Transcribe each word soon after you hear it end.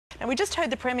And we just heard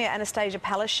the Premier, Anastasia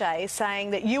Palaszczuk, saying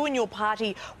that you and your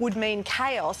party would mean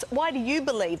chaos. Why do you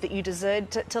believe that you deserve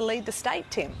to lead the state,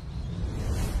 Tim?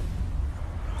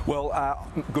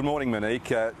 Well, good morning,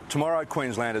 Monique. Tomorrow,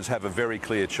 Queenslanders have a very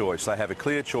clear choice. They have a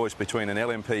clear choice between an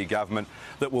LNP government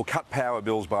that will cut power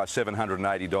bills by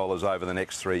 $780 over the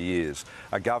next 3 years,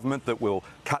 a government that will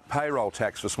cut payroll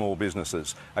tax for small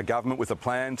businesses, a government with a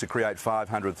plan to create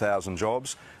 500,000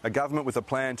 jobs, a government with a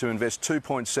plan to invest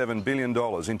 $2.7 billion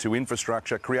into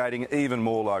infrastructure, creating even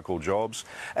more local jobs,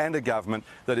 and a government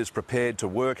that is prepared to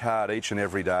work hard each and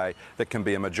every day, that can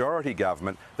be a majority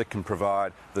government that can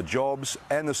provide the jobs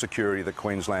and the security that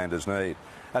Queenslanders need,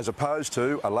 as opposed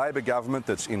to a Labor government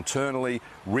that's internally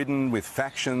ridden with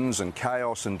factions and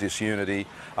chaos and disunity,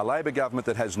 a Labor government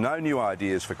that has no new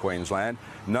ideas for Queensland,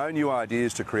 no new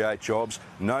ideas to create jobs,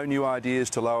 no new ideas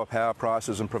to lower power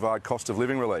prices and provide cost of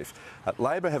living relief.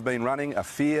 Labor have been running a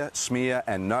fear, smear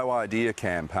and no idea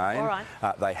campaign. All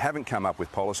right. They haven't come up with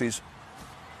policies.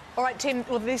 All right, Tim,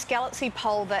 well, this Galaxy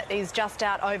poll that is just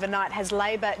out overnight has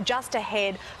Labor just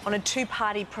ahead on a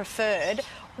two-party preferred.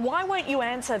 Why won't you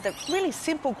answer the really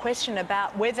simple question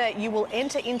about whether you will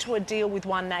enter into a deal with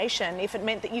One Nation if it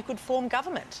meant that you could form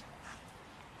government?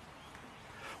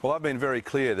 Well, I've been very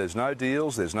clear. There's no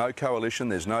deals, there's no coalition,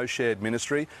 there's no shared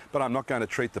ministry, but I'm not going to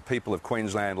treat the people of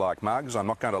Queensland like mugs. I'm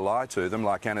not going to lie to them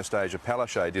like Anastasia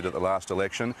Palaszczuk did at the last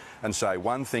election and say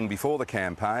one thing before the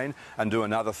campaign and do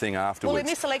another thing afterwards. Well, in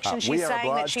this election, she's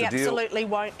saying that she absolutely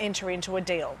won't enter into a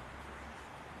deal.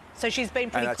 So she's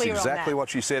been pretty clear on that. That's exactly what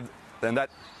she said.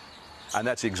 And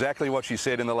that's exactly what she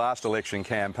said in the last election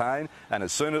campaign. And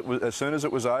as soon as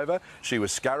it was over, she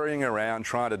was scurrying around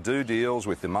trying to do deals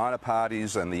with the minor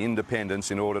parties and the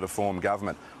independents in order to form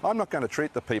government. I'm not going to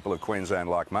treat the people of Queensland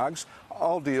like mugs.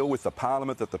 I'll deal with the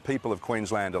parliament that the people of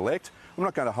Queensland elect. I'm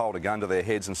not going to hold a gun to their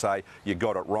heads and say, you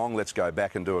got it wrong, let's go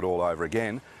back and do it all over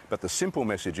again. But the simple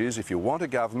message is, if you want a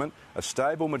government, a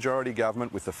stable majority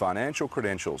government with the financial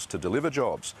credentials to deliver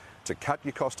jobs, to cut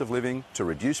your cost of living, to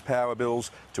reduce power bills,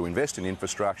 to invest in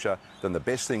infrastructure, then the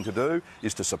best thing to do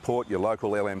is to support your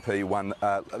local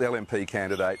LNP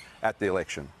candidate at the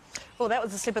election. Well, that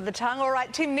was a slip of the tongue. All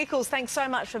right, Tim Nicholls, thanks so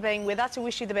much for being with us. We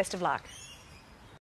wish you the best of luck.